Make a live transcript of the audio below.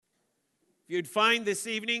you'd find this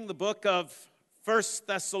evening the book of 1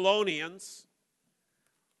 Thessalonians,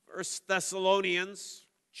 1 Thessalonians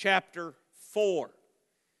chapter 4.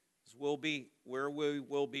 This will be where we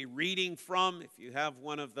will be reading from. If you have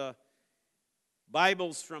one of the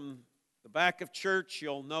Bibles from the back of church,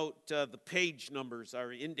 you'll note the page numbers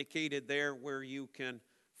are indicated there where you can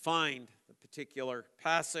find the particular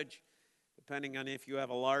passage, depending on if you have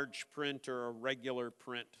a large print or a regular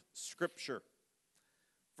print scripture.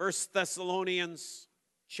 1 Thessalonians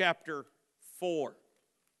chapter 4.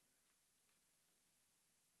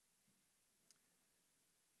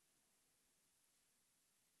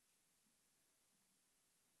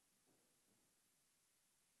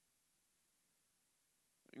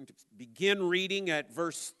 I'm going to begin reading at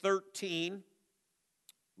verse 13,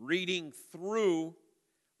 reading through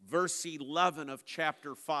verse 11 of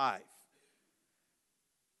chapter 5.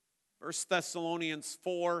 1 Thessalonians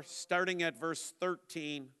 4, starting at verse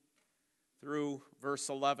 13 through verse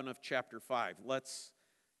 11 of chapter 5. Let's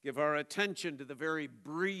give our attention to the very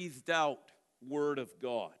breathed out Word of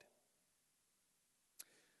God.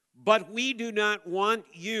 But we do not want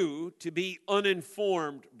you to be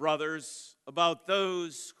uninformed, brothers, about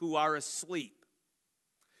those who are asleep,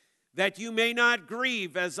 that you may not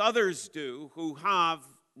grieve as others do who have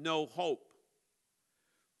no hope.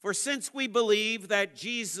 For since we believe that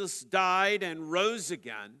Jesus died and rose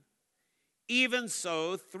again, even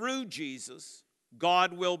so, through Jesus,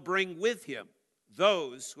 God will bring with him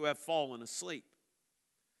those who have fallen asleep.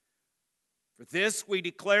 For this we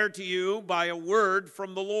declare to you by a word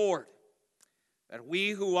from the Lord, that we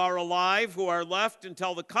who are alive, who are left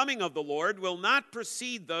until the coming of the Lord, will not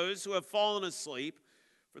precede those who have fallen asleep.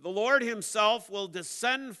 For the Lord himself will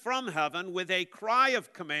descend from heaven with a cry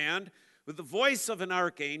of command, with the voice of an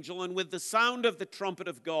archangel, and with the sound of the trumpet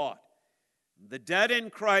of God. The dead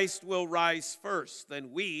in Christ will rise first.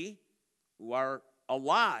 Then we, who are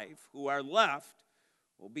alive, who are left,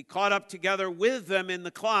 will be caught up together with them in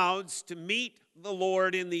the clouds to meet the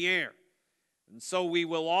Lord in the air. And so we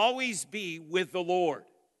will always be with the Lord.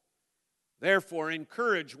 Therefore,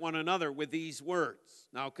 encourage one another with these words.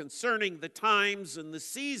 Now, concerning the times and the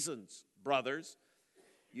seasons, brothers,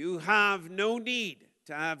 you have no need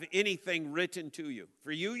to have anything written to you,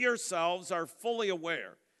 for you yourselves are fully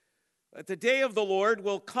aware that the day of the Lord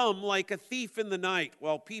will come like a thief in the night.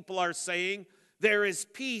 While people are saying there is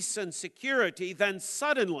peace and security, then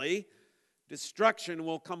suddenly destruction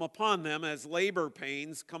will come upon them as labor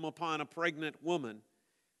pains come upon a pregnant woman,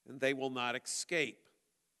 and they will not escape.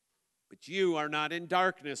 But you are not in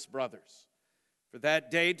darkness, brothers, for that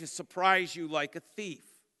day to surprise you like a thief.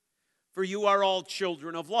 For you are all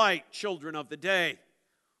children of light, children of the day.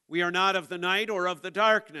 We are not of the night or of the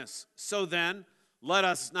darkness. So then, let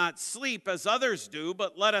us not sleep as others do,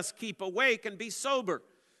 but let us keep awake and be sober.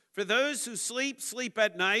 For those who sleep, sleep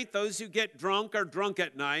at night. Those who get drunk are drunk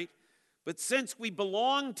at night. But since we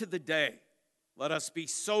belong to the day, let us be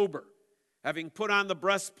sober, having put on the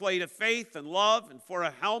breastplate of faith and love, and for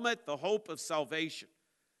a helmet, the hope of salvation.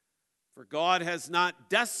 For God has not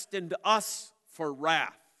destined us for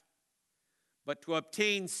wrath, but to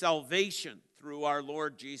obtain salvation through our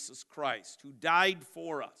Lord Jesus Christ, who died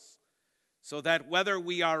for us, so that whether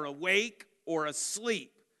we are awake or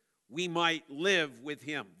asleep, we might live with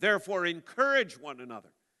him. Therefore, encourage one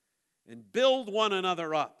another and build one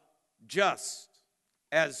another up, just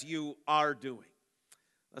as you are doing.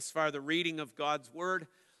 Thus far, the reading of God's word.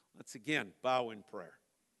 Let's again bow in prayer.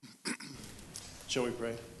 Shall we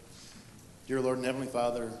pray? Dear Lord and Heavenly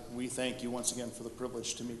Father, we thank you once again for the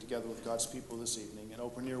privilege to meet together with God's people this evening and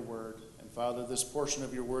open your word. And Father, this portion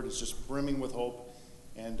of your word is just brimming with hope,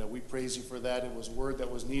 and we praise you for that. It was a word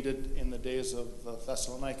that was needed in the days of the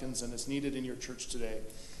Thessalonians, and it's needed in your church today,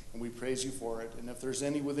 and we praise you for it. And if there's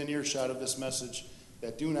any within earshot of this message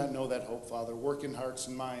that do not know that hope, Father, work in hearts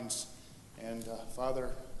and minds. And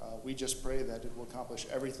Father, we just pray that it will accomplish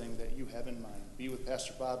everything that you have in mind. Be with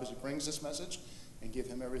Pastor Bob as he brings this message, and give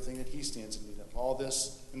him everything that he stands in need of. All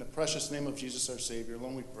this in the precious name of Jesus our Savior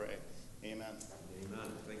alone we pray. Amen.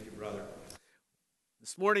 Amen. Thank you, brother.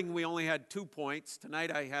 This morning we only had 2 points.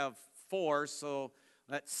 Tonight I have 4, so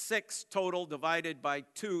that's 6 total divided by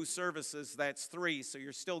 2 services. That's 3, so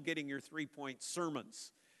you're still getting your 3-point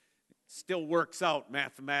sermons. It still works out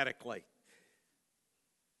mathematically.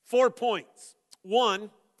 4 points.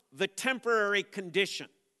 1, the temporary condition.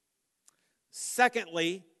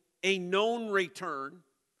 Secondly, a known return.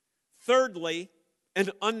 Thirdly,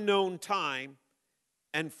 an unknown time.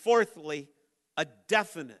 And fourthly, a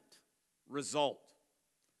definite result.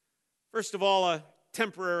 First of all, a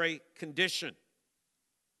temporary condition.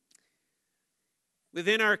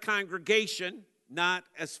 Within our congregation, not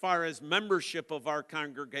as far as membership of our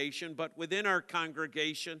congregation, but within our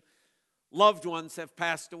congregation, loved ones have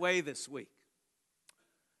passed away this week.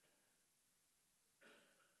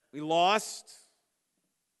 We lost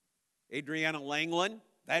Adriana Langland.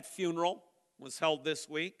 That funeral was held this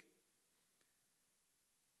week.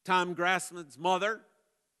 Tom Grassman's mother,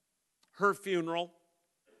 her funeral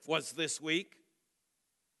was this week.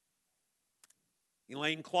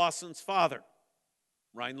 Elaine Clausen's father,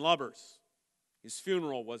 Ryan Lubbers, his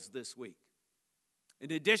funeral was this week.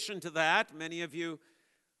 In addition to that, many of you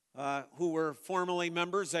who were formerly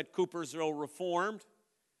members at Coopersville Reformed,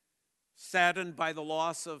 saddened by the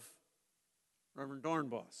loss of Reverend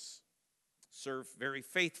Dornbos, served very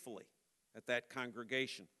faithfully at that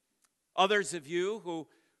congregation. Others of you who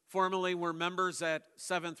formerly were members at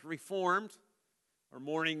Seventh Reformed are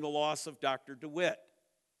mourning the loss of Dr. DeWitt.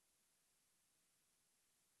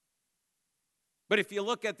 But if you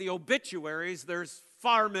look at the obituaries, there's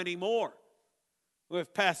far many more who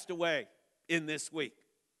have passed away in this week.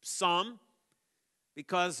 Some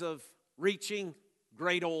because of reaching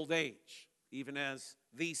great old age, even as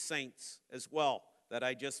these saints as well that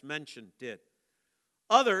I just mentioned did.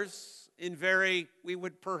 Others in very, we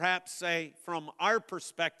would perhaps say from our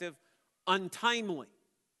perspective, untimely,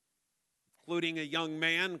 including a young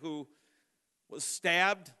man who was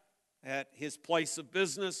stabbed at his place of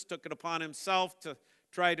business, took it upon himself to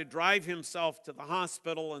try to drive himself to the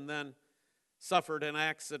hospital and then suffered an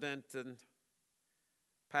accident and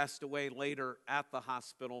passed away later at the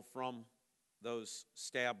hospital from those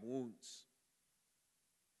stab wounds.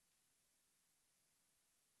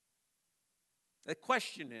 The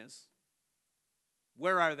question is,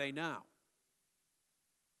 where are they now?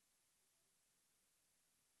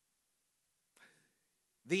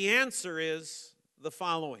 The answer is the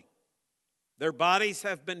following. Their bodies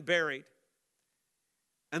have been buried,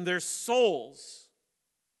 and their souls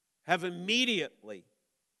have immediately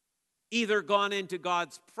either gone into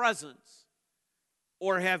God's presence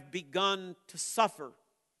or have begun to suffer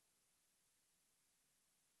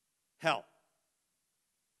hell.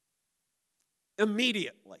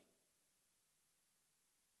 Immediately.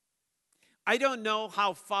 I don't know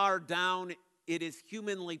how far down it is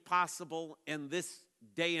humanly possible in this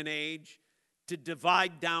day and age to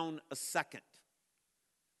divide down a second.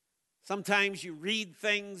 Sometimes you read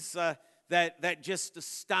things that just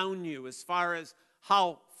astound you as far as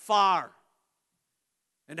how far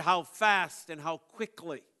and how fast and how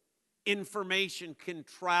quickly information can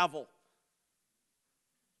travel.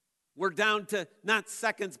 We're down to not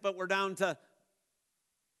seconds, but we're down to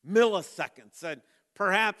milliseconds. And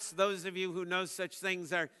perhaps those of you who know such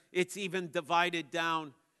things it's even divided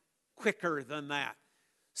down quicker than that.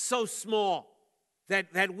 So small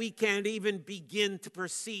that we can't even begin to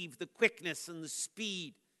perceive the quickness and the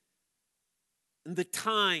speed and the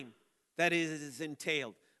time that it is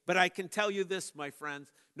entailed. But I can tell you this, my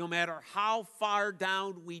friends, no matter how far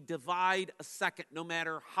down we divide a second, no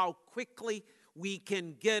matter how quickly we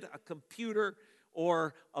can get a computer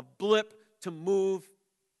or a blip to move,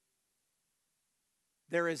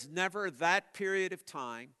 there is never that period of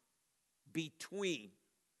time between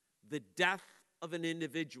the death of an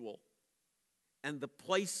individual and the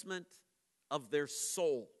placement of their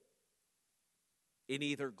soul in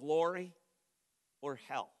either glory or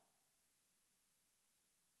hell.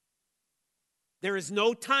 There is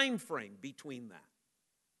no time frame between that.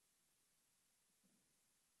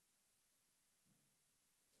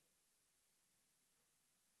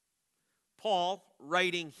 Paul,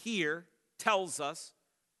 writing here, tells us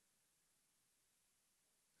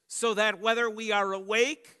so that whether we are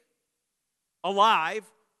awake,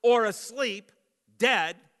 alive, or asleep,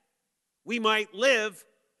 dead, we might live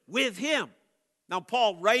with him. Now,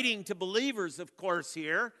 Paul, writing to believers, of course,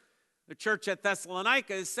 here, the church at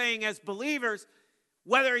Thessalonica, is saying as believers,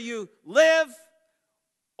 whether you live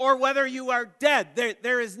or whether you are dead,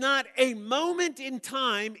 there is not a moment in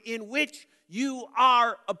time in which you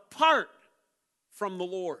are apart from the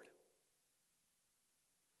Lord.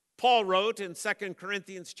 Paul wrote in 2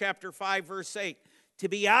 Corinthians chapter 5, verse 8, to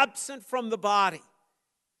be absent from the body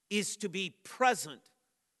is to be present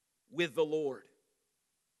with the Lord.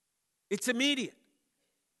 It's immediate.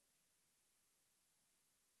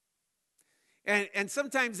 And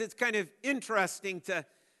sometimes it's kind of interesting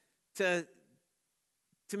to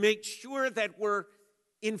make sure that we're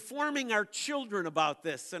informing our children about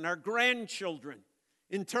this and our grandchildren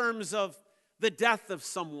in terms of the death of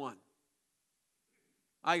someone.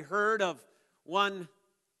 I heard of one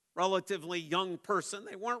relatively young person.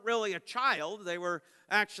 They weren't really a child. They were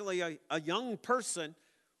actually a young person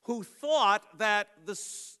who thought that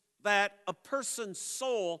a person's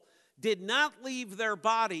soul did not leave their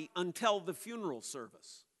body until the funeral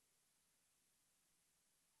service.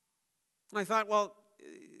 And I thought, well,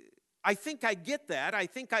 I think I get that. I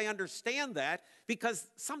think I understand that, because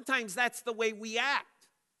sometimes that's the way we act.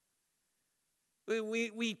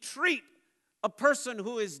 We treat a person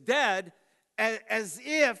who is dead as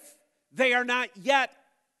if they are not yet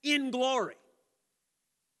in glory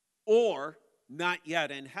or not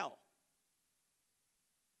yet in hell.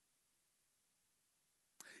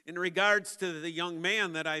 In regards to the young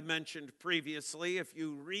man that I mentioned previously, if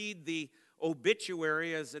you read the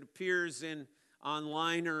obituary as it appears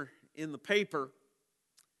online or in the paper,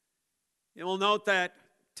 you will note that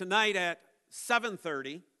tonight at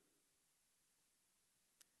 7:30,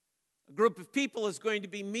 a group of people is going to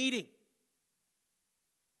be meeting.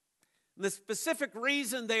 And the specific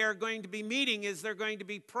reason they are going to be meeting is they're going to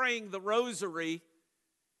be praying the rosary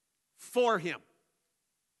for him.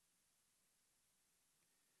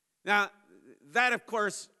 Now, that, of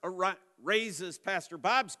course, raises Pastor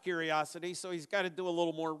Bob's curiosity, so he's got to do a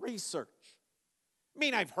little more research. I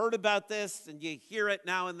mean, I've heard about this, and you hear it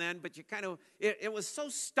now and then, but it was so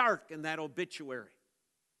stark in that obituary.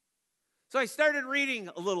 So I started reading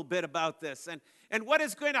a little bit about this, and what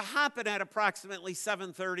is going to happen at approximately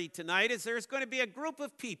 7:30 tonight is there's going to be a group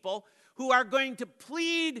of people who are going to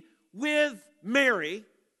plead with Mary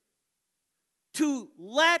to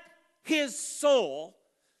let his soul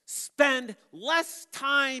spend less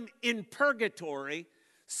time in purgatory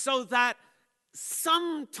so that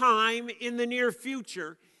sometime in the near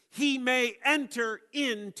future he may enter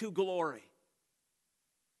into glory.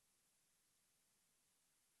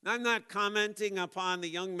 I'm not commenting upon the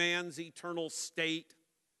young man's eternal state,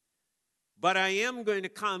 but I am going to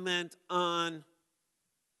comment on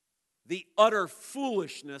the utter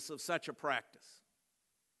foolishness of such a practice.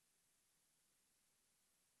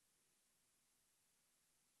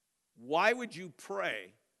 Why would you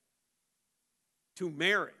pray to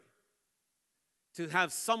Mary to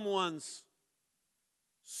have someone's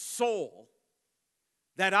soul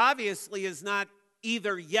that obviously is not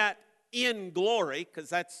either yet in glory, because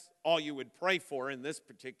that's all you would pray for in this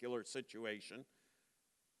particular situation,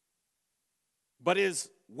 but is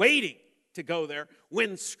waiting to go there,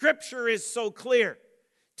 when Scripture is so clear?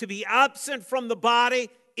 To be absent from the body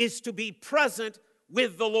is to be present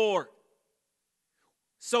with the Lord.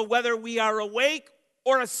 So whether we are awake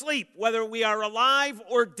or asleep, whether we are alive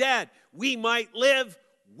or dead, we might live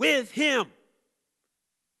with Him.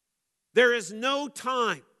 There is no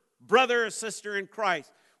time, brother or sister in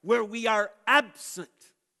Christ, where we are absent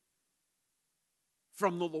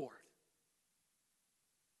from the Lord.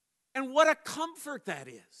 And what a comfort that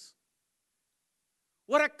is.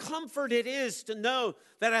 What a comfort it is to know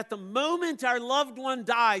that at the moment our loved one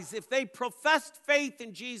dies, if they professed faith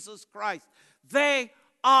in Jesus Christ, they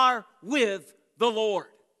are with the Lord.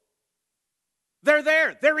 They're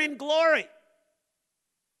there. They're in glory.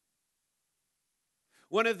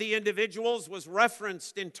 One of the individuals was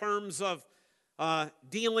referenced in terms of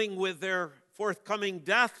dealing with their forthcoming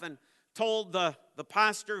death, and told the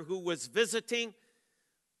pastor who was visiting,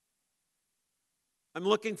 I'm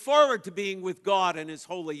looking forward to being with God and His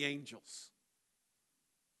holy angels.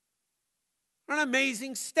 What an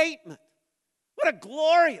amazing statement. What a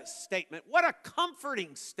glorious statement. What a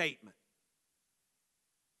comforting statement.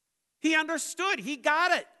 He understood. He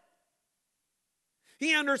got it.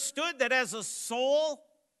 He understood that as a soul,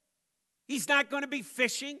 he's not going to be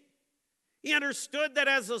fishing. He understood that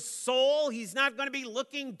as a soul, he's not going to be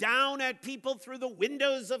looking down at people through the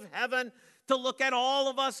windows of heaven to look at all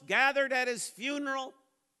of us gathered at his funeral.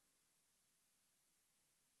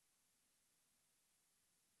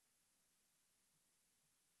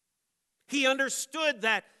 He understood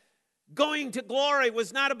that going to glory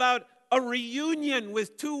was not about a reunion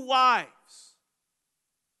with two wives.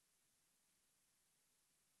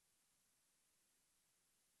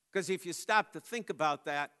 Because if you stop to think about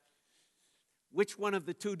that, which one of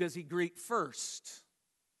the two does he greet first?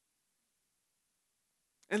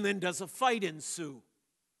 And then does a fight ensue?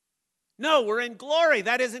 No, we're in glory.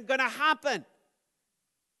 That isn't going to happen.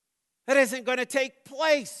 That isn't going to take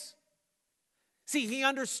place. See, he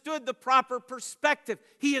understood the proper perspective.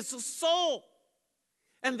 He is a soul.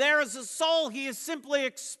 And there as a soul, he is simply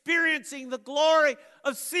experiencing the glory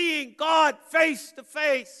of seeing God face to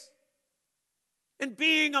face and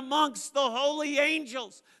being amongst the holy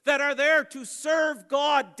angels that are there to serve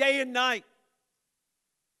God day and night.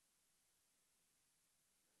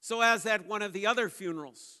 So as at one of the other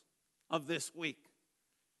funerals of this week,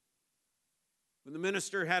 when the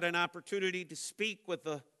minister had an opportunity to speak with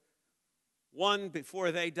the one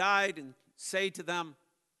before they died and say to them,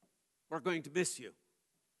 we're going to miss you.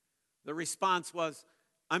 The response was,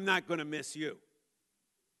 I'm not going to miss you.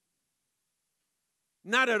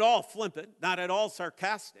 Not at all flippant, not at all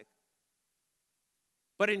sarcastic,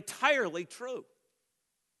 but entirely true.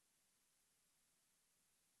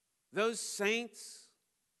 Those saints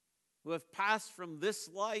who have passed from this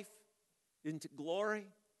life into glory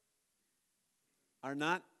are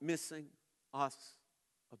not missing us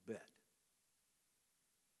a bit.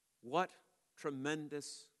 What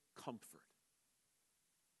tremendous comfort.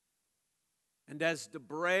 And as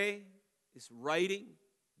Debray is writing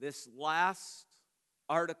this last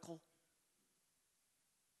article,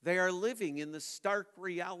 they are living in the stark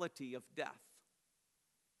reality of death.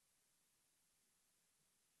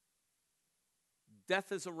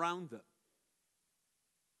 Death is around them.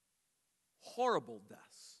 Horrible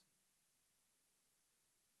deaths.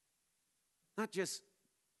 Not just,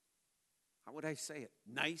 how would I say it,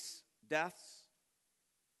 nice deaths.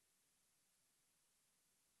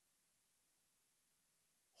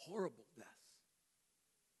 Horrible deaths.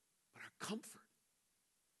 But our comfort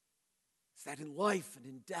is that in life and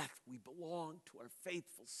in death we belong to our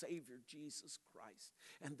faithful Savior, Jesus Christ.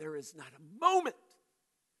 And there is not a moment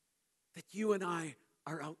that you and I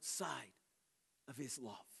are outside of His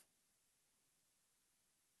love.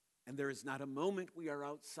 And there is not a moment we are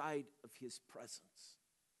outside of His presence.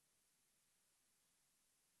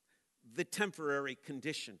 The temporary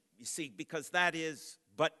condition, you see, because that is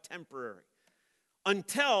but temporary.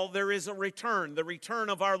 Until there is a return, the return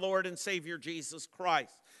of our Lord and Savior Jesus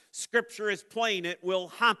Christ. Scripture is plain, it will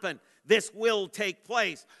happen. This will take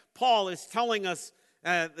place. Paul is telling us,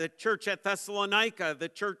 the church at Thessalonica, the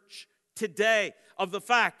church today, of the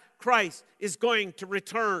fact Christ is going to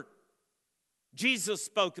return. Jesus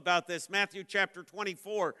spoke about this, Matthew chapter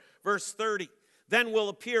 24, verse 30. Then will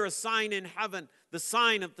appear a sign in heaven, the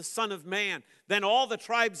sign of the Son of Man. Then all the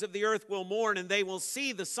tribes of the earth will mourn, and they will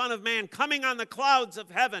see the Son of Man coming on the clouds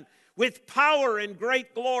of heaven with power and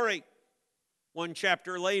great glory. One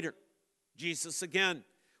chapter later, Jesus again,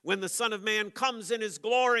 when the Son of Man comes in His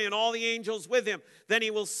glory and all the angels with Him, then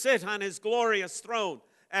He will sit on His glorious throne.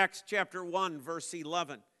 Acts chapter 1, verse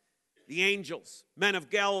 11. The angels, men of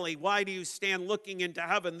Galilee, why do you stand looking into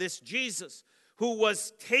heaven? This Jesus, who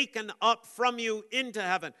was taken up from you into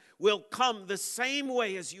heaven, will come the same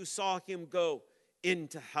way as you saw Him go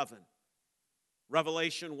into heaven.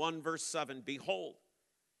 Revelation 1, verse 7. Behold,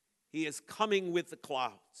 He is coming with the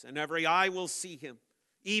clouds, and every eye will see Him,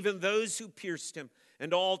 even those who pierced Him,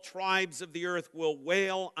 and all tribes of the earth will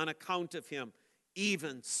wail on account of Him.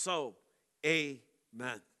 Even so,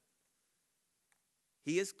 amen.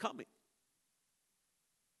 He is coming.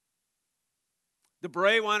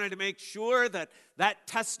 Debray wanted to make sure that that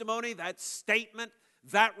testimony, that statement,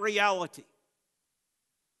 that reality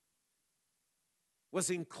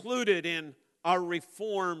was included in our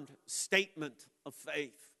Reformed statement of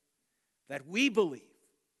faith. That we believe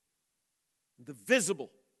the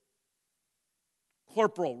visible,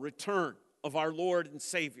 corporal return of our Lord and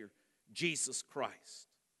Savior, Jesus Christ.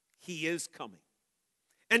 He is coming.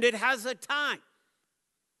 And it has a time.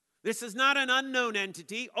 This is not an unknown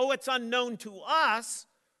entity. Oh, it's unknown to us.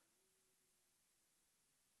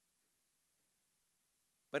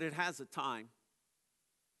 But it has a time.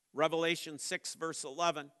 Revelation 6, verse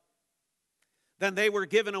 11. Then they were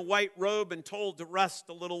given a white robe and told to rest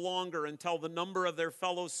a little longer until the number of their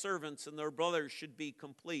fellow servants and their brothers should be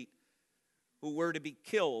complete, who were to be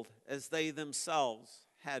killed as they themselves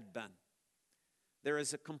had been. There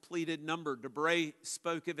is a completed number. Debray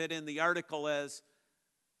spoke of it in the article as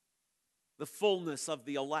the fullness of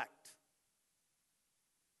the elect.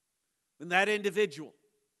 And that individual,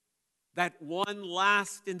 that one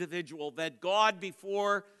last individual that God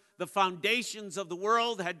before the foundations of the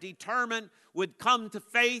world had determined would come to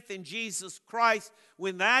faith in Jesus Christ,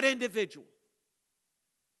 when that individual,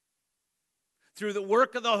 through the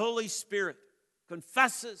work of the Holy Spirit,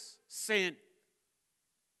 confesses sin,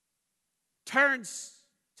 turns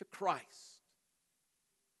to Christ,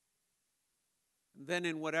 and then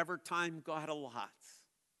in whatever time God allots,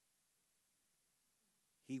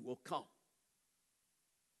 He will come.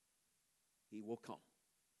 He will come.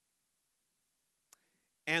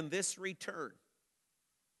 And this return,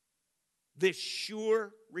 this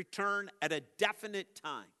sure return at a definite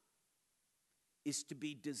time, is to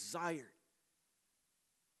be desired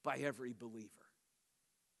by every believer.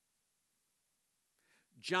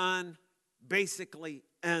 John basically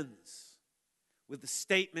ends with the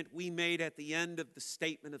statement we made at the end of the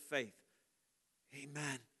statement of faith.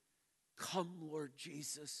 Amen. Come, Lord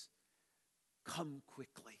Jesus, come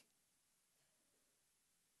quickly.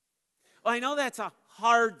 Well, I know that's a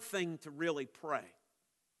hard thing to really pray.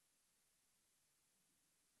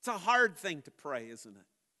 It's a hard thing to pray, isn't it?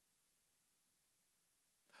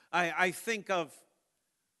 I think of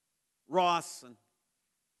Ross and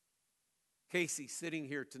Casey sitting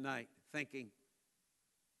here tonight thinking,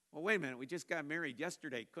 well, wait a minute, we just got married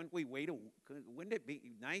yesterday. Couldn't we wait wouldn't it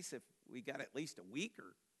be nice if we got at least a week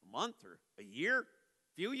or a month or a year,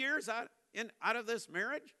 a few years out of this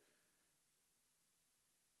marriage?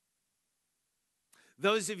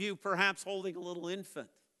 Those of you perhaps holding a little infant.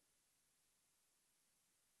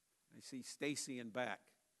 I see Stacy in back,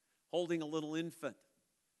 holding a little infant,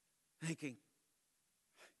 thinking,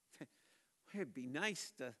 it'd be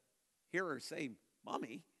nice to hear her say,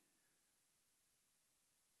 Mommy.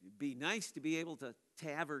 It'd be nice to be able to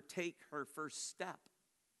have her take her first step.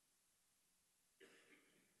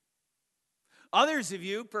 Others of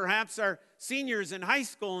you perhaps are seniors in high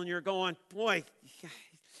school and you're going, boy,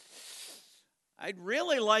 I'd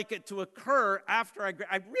really like it to occur after I've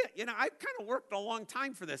kind of worked a long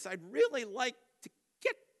time for this. I'd really like to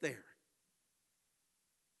get there.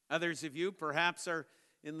 Others of you perhaps are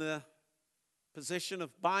in the position of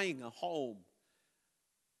buying a home.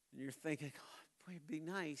 And you're thinking, oh, boy, it'd be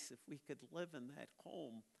nice if we could live in that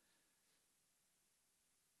home.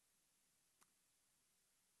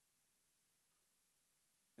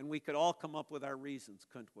 And we could all come up with our reasons,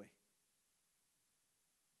 couldn't we?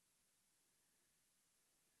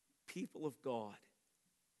 People of God,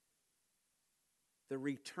 the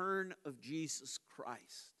return of Jesus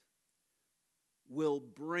Christ will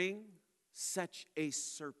bring such a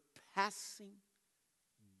surpassing,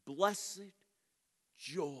 blessed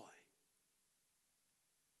joy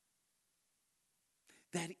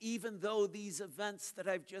that even though these events that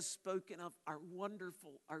I've just spoken of are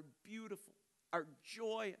wonderful, are beautiful, are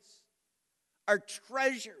joyous, are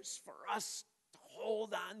treasures for us to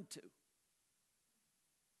hold on to,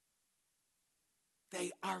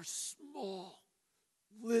 they are small,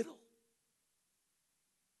 little,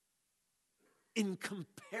 in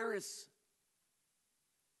comparison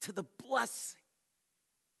to the blessing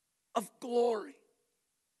of glory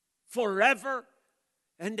forever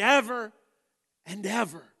and ever and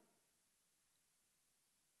ever.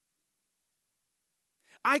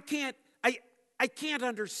 I can't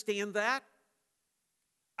understand that.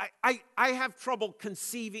 I have trouble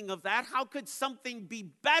conceiving of that. How could something be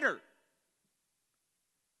better?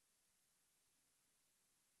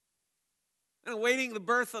 I'm awaiting the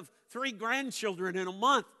birth of 3 grandchildren in a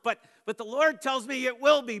month, but the Lord tells me it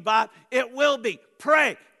will be, Bob. It will be.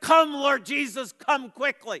 Pray. Come, Lord Jesus, come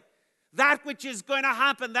quickly. That which is going to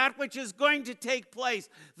happen, that which is going to take place,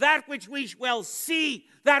 that which we will see,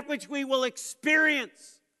 that which we will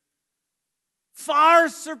experience, far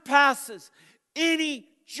surpasses any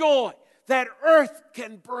joy that earth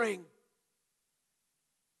can bring.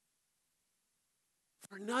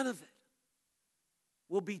 For none of it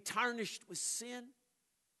will be tarnished with sin,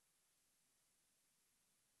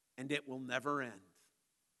 and it will never end.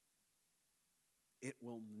 It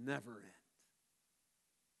will never end.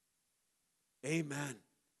 Amen.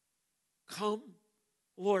 Come,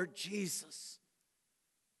 Lord Jesus,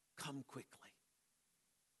 come quickly.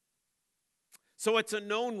 So it's a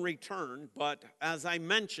known return, but as I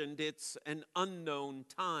mentioned, it's an unknown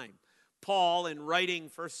time. Paul, in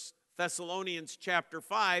writing 1 Thessalonians chapter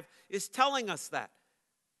 5, is telling us that.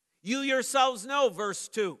 You yourselves know, verse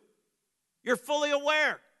 2, you're fully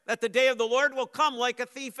aware that the day of the Lord will come like a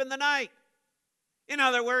thief in the night. In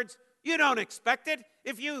other words, you don't expect it.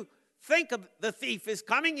 If you think of the thief is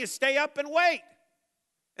coming, you stay up and wait.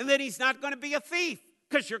 And then he's not going to be a thief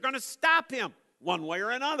because you're going to stop him one way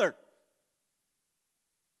or another.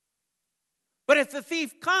 But if the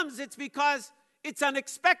thief comes, it's because it's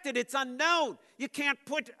unexpected, it's unknown. You can't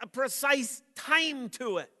put a precise time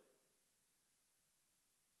to it.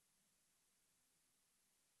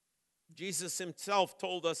 Jesus himself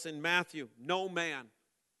told us in Matthew, no man,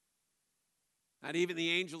 not even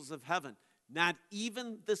the angels of heaven, not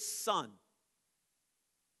even the Son,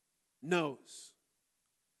 knows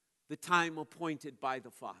the time appointed by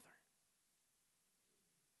the Father.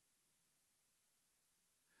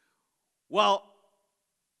 Well,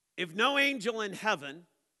 if no angel in heaven,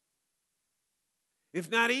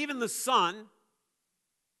 if not even the Son,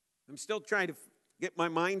 I'm still trying to get my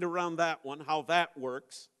mind around that one, how that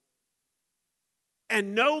works,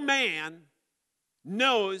 and no man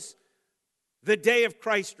knows the day of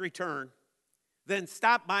Christ's return, then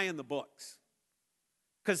stop buying the books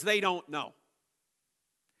because they don't know.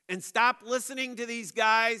 And stop listening to these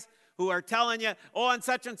guys who are telling you, oh, on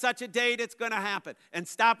such and such a date it's going to happen. And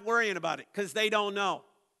stop worrying about it because they don't know.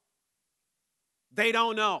 They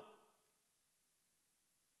don't know.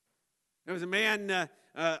 There was a man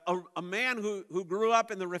a man who grew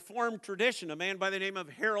up in the Reformed tradition, a man by the name of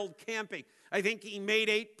Harold Camping. I think he made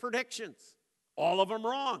 8 predictions, all of them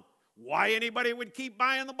wrong. Why anybody would keep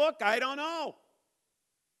buying the book, I don't know.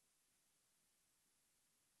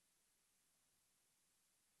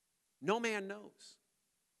 No man knows.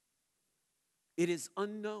 It is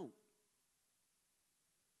unknown.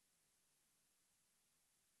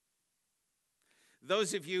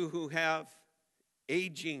 Those of you who have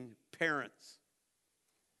aging parents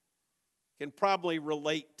can probably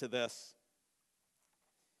relate to this.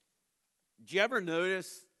 Do you ever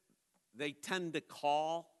notice they tend to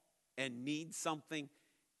call and need something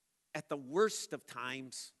at the worst of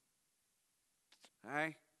times? All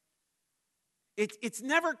right? It's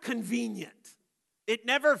never convenient. It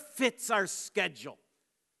never fits our schedule.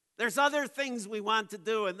 There's other things we want to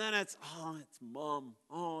do, and then it's mom.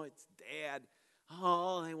 Oh, it's dad.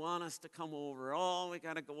 Oh, they want us to come over. Oh, we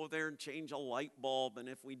got to go there and change a light bulb. And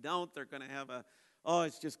if we don't, they're going to have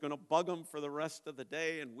it's just going to bug them for the rest of the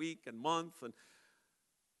day and week and month. And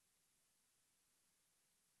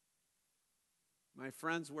my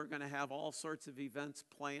friends, we're going to have all sorts of events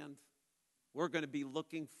planned. We're going to be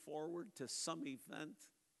looking forward to some event.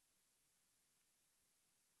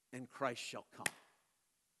 And Christ shall come.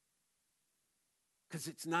 Because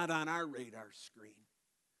it's not on our radar screen.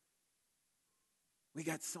 We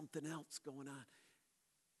got something else going on.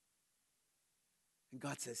 And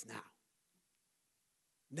God says,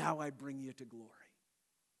 now I bring you to glory.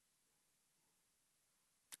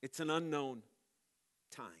 It's an unknown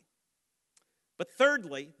time. But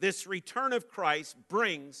thirdly, this return of Christ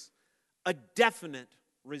brings a definite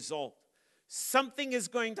result. Something is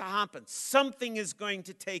going to happen. Something is going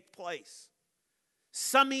to take place.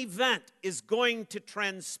 Some event is going to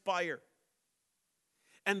transpire.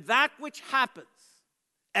 And that which happens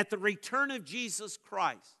at the return of Jesus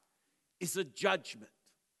Christ is a judgment.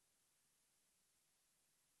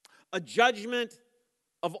 A judgment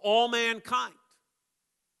of all mankind.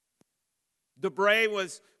 Debray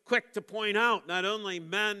was quick to point out not only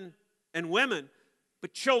men and women,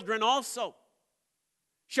 but children also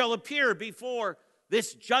shall appear before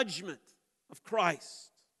this judgment of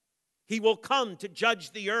Christ. He will come to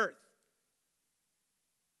judge the earth.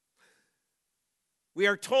 We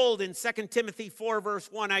are told in 2 Timothy 4, verse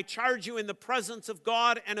 1, I charge you in the presence of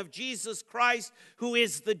God and of Jesus Christ, who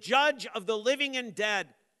is the judge of the living and dead.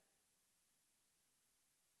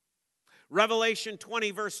 Revelation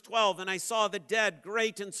 20, verse 12, and I saw the dead,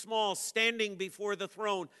 great and small, standing before the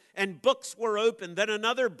throne, and books were opened. Then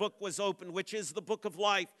another book was opened, which is the book of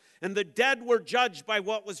life. And the dead were judged by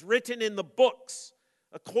what was written in the books,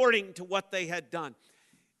 according to what they had done.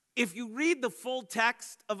 If you read the full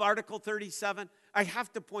text of Article 37, I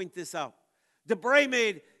have to point this out.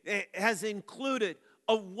 Debray has included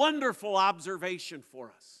a wonderful observation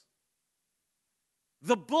for us.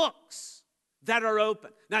 The books that are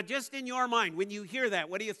open. Now, just in your mind, when you hear that,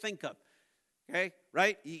 what do you think of? Okay,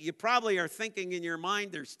 right? You probably are thinking in your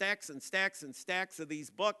mind there's stacks and stacks and stacks of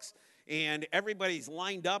these books, and everybody's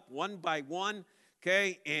lined up one by one.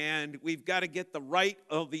 Okay, and we've got to get the right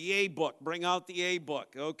of the A book. Bring out the A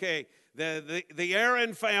book. Okay, the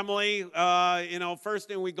Aaron family, first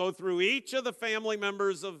thing we go through each of the family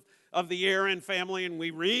members of the Aaron family, and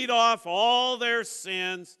we read off all their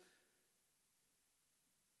sins.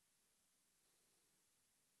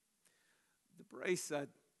 Debray said,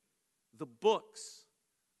 the books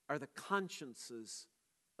are the consciences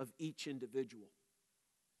of each individual.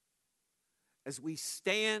 As we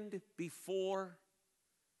stand before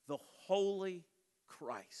the holy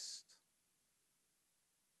Christ,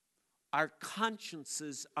 our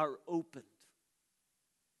consciences are opened,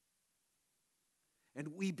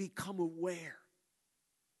 and we become aware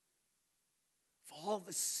of all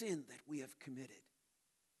the sin that we have committed.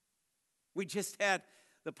 We just had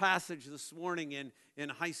the passage this morning in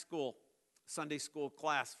high school, Sunday school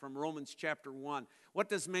class from Romans chapter 1. What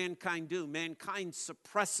does mankind do? Mankind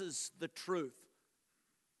suppresses the truth.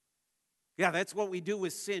 Yeah, that's what we do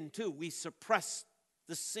with sin too. We suppress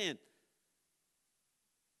the sin.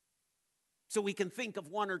 So we can think of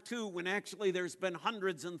one or two when actually there's been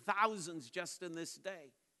hundreds and thousands just in this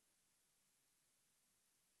day.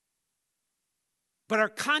 But our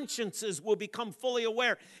consciences will become fully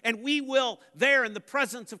aware, and we will, there in the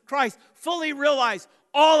presence of Christ, fully realize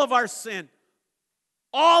all of our sin,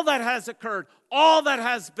 all that has occurred, all that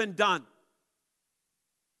has been done.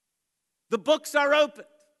 The books are open.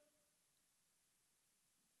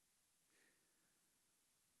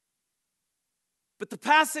 But the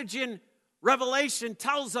passage in Revelation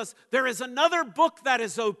tells us there is another book that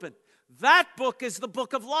is open. That book is the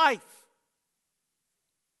book of life.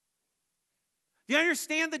 You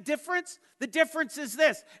understand the difference? The difference is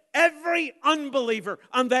this. Every unbeliever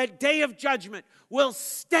on that day of judgment will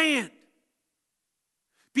stand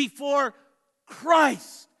before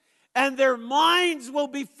Christ, and their minds will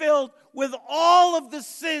be filled with all of the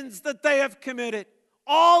sins that they have committed,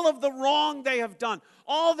 all of the wrong they have done,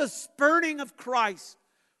 all the spurning of Christ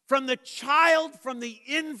from the child, from the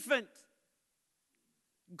infant.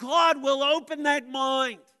 God will open that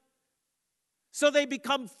mind so they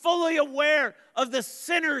become fully aware of the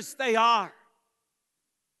sinners they are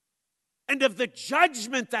and of the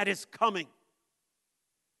judgment that is coming.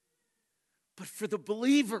 But for the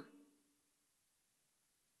believer,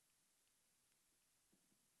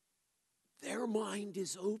 their mind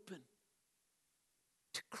is open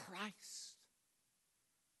to Christ.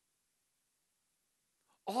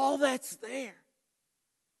 All that's there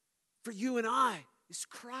for you and I is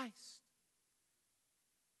Christ.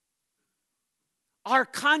 Our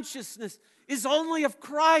consciousness is only of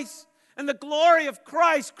Christ and the glory of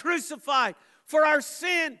Christ crucified for our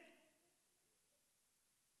sin.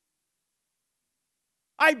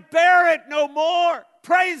 I bear it no more.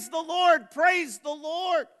 Praise the Lord, praise the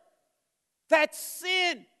Lord. That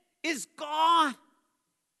sin is gone.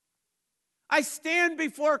 I stand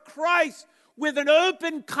before Christ with an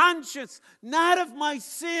open conscience, not of my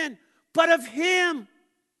sin, but of Him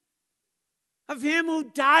who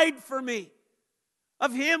died for me,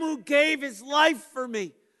 of Him who gave His life for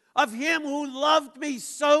me, of Him who loved me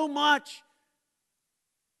so much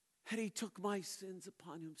that He took my sins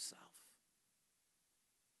upon Himself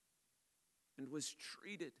and was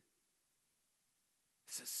treated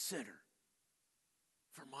as a sinner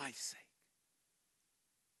for my sake.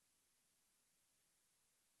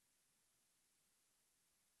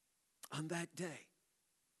 On that day,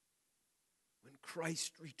 when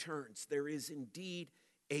Christ returns, there is indeed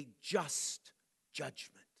a just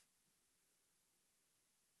judgment.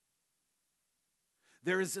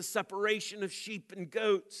 There is a separation of sheep and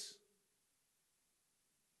goats.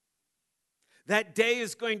 That day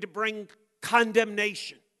is going to bring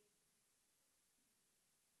condemnation,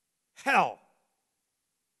 hell.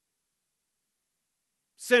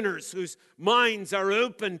 Sinners whose minds are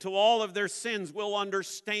open to all of their sins will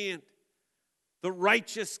understand the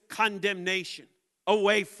righteous condemnation.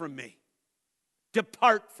 Away from me.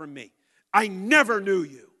 Depart from me. I never knew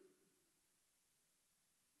you.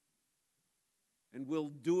 And will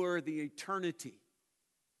endure the eternity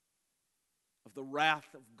of the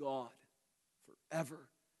wrath of God forever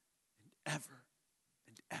and ever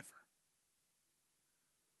and ever.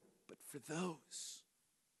 But for those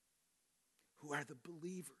who are the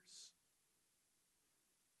believers,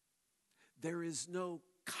 there is no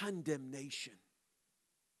condemnation.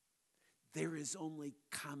 There is only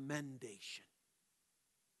commendation.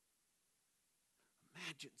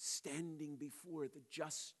 Imagine standing before the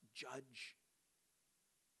just judge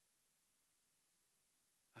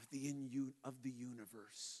of the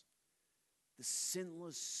universe, the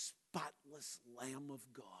sinless, spotless Lamb of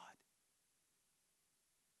God,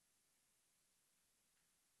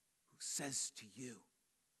 who says to you,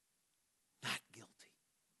 not guilty.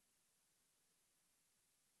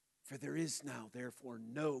 For there is now, therefore,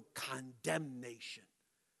 no condemnation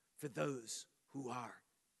for those who are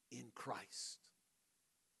in Christ.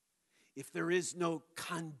 If there is no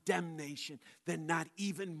condemnation, then not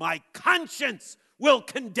even my conscience will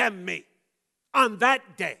condemn me on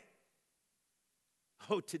that day.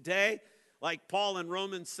 Oh, today, like Paul in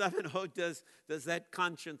Romans 7, does that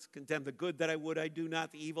conscience condemn? The good that I would, I do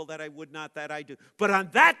not. The evil that I would not, that I do. But on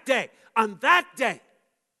that day,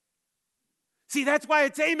 see, that's why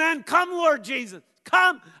it's amen. Come, Lord Jesus.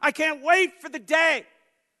 Come. I can't wait for the day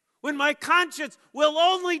when my conscience will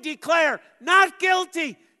only declare, not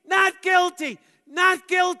guilty, not guilty, not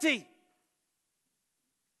guilty.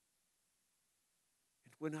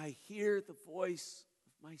 And when I hear the voice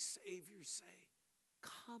of my Savior say,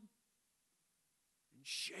 come and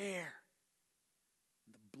share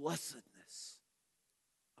in the blessedness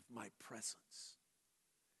of my presence.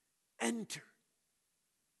 Enter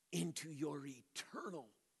into your eternal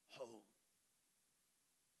home.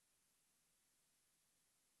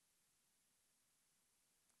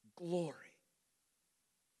 Glory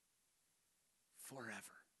forever.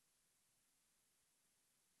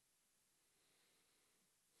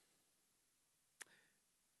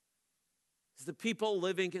 As the people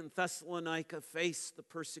living in Thessalonica faced the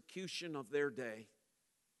persecution of their day,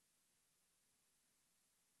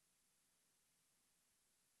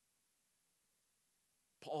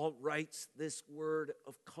 Paul writes this word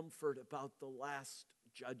of comfort about the last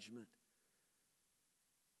judgment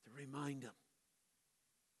to remind them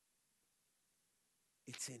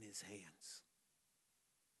it's in his hands.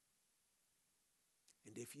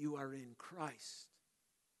 And if you are in Christ,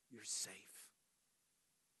 you're safe.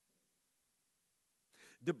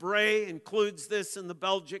 Debray includes this in the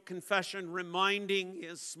Belgic Confession, reminding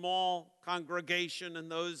his small congregation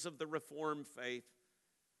and those of the Reformed faith.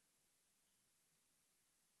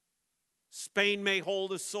 Spain may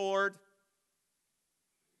hold a sword.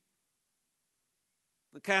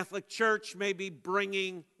 The Catholic Church may be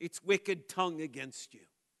bringing its wicked tongue against you.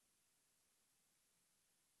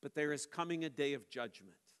 But there is coming a day of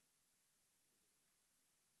judgment.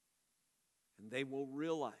 And they will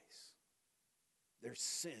realize their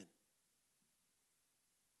sin.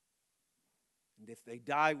 And if they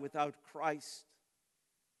die without Christ,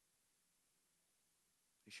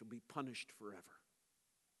 they shall be punished forever.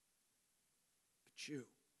 But you,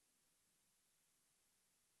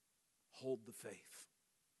 hold the faith.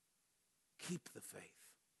 Keep the faith.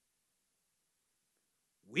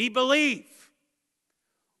 We believe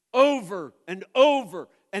over and over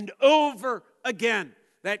and over again.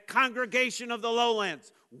 That congregation of the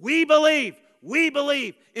lowlands, we believe,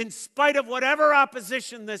 in spite of whatever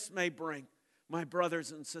opposition this may bring. My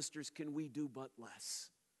brothers and sisters, can we do but less?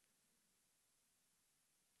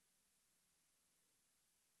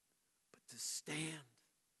 But to stand,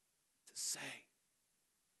 to say,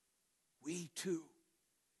 we too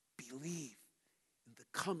believe in the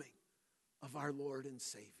coming of our Lord and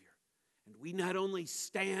Savior. And we not only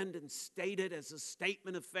stand and state it as a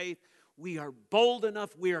statement of faith, we are bold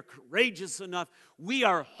enough, we are courageous enough, we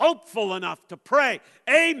are hopeful enough to pray,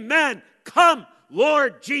 amen, come,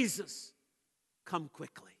 Lord Jesus, come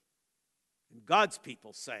quickly. And God's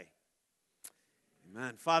people say,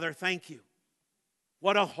 amen. Father, thank you.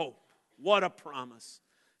 What a hope, what a promise.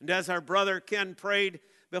 And as our brother Ken prayed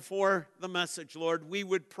before the message, Lord, we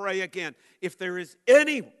would pray again. If there is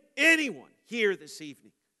anyone here this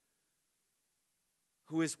evening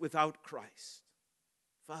who is without Christ,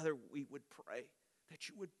 Father, we would pray that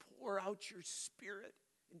you would pour out your Spirit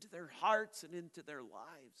into their hearts and into their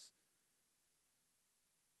lives,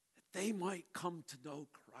 that they might come to know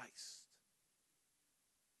Christ.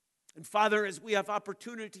 And Father, as we have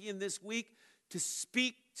opportunity in this week to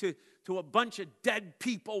speak to a bunch of dead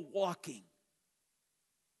people walking,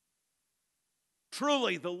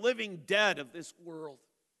 truly the living dead of this world,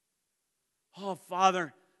 oh,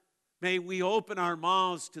 Father, may we open our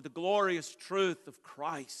mouths to the glorious truth of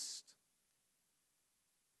Christ.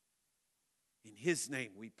 In His name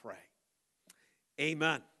we pray.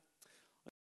 Amen.